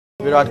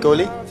Virat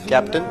Kohli,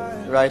 captain,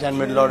 right-hand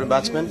middle order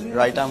batsman,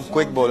 right-arm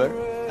quick bowler,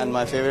 and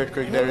my favourite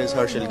cricketer is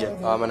Herschel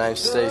Gibbs. My name's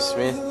Steve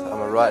Smith.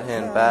 I'm a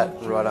right-hand bat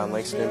and right-arm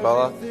leg spin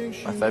bowler.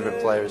 My favourite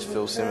player is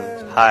Phil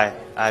Simmons. Hi,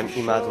 I'm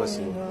Imad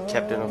Wasim,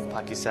 captain of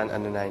Pakistan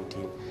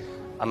under-19.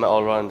 I'm an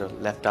all-rounder,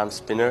 left-arm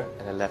spinner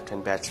and a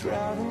left-hand batsman.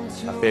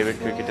 My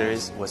favourite cricketer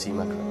is Wasim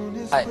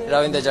Akram. Hi,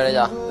 Ravindra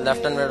Jadeja,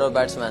 left-hand middle order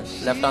batsman,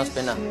 left-arm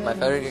spinner. My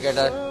favourite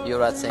cricketer,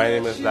 Virat Kohli. My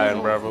name is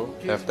Lion Bravo,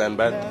 left-hand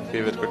bat,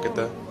 favourite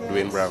cricketer,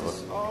 Dwayne Bravo.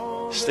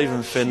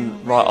 Stephen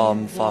Finn, right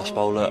arm fast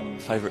bowler,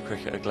 favourite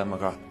cricketer Glenn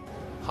McGrath.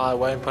 Hi,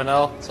 Wayne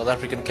Parnell, South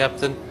African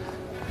captain,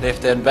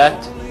 left hand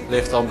bat,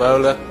 left arm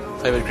bowler,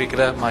 favourite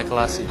cricketer Michael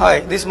Assi. Hi,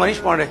 this is Manish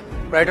Pandey,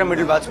 right-arm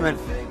middle batsman.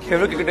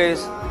 Favourite cricketer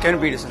is Ken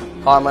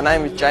Peterson. Hi, my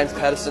name is James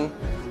Patterson,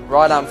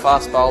 right-arm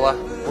fast bowler,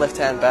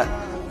 left-hand bat.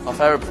 My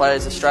favourite player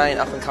is Australian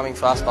up-and-coming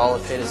fast bowler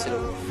Peter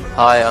Siddle.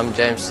 Hi, I'm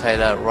James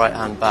Taylor,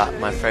 right-hand bat.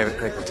 My favourite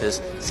cricketer is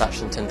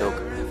Sachin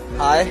Tendulkar.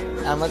 Hi,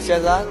 Ahmad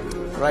Shahzad,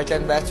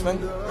 right-hand batsman,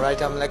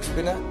 right-arm leg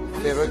spinner,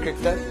 favourite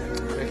cricketer,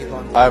 Ricky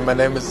Ponting. Hi, my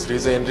name is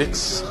Riza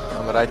Hendricks.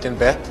 I'm a right-hand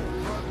bat,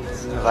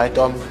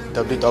 right-arm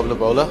double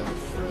bowler,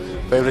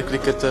 favourite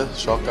cricketer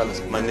Shawk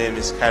Ellis. My name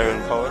is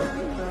Karen Powell.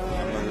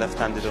 I'm a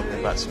left-handed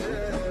opening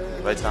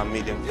batsman, right-arm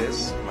medium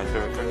pace. My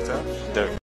favourite cricketer, Derek.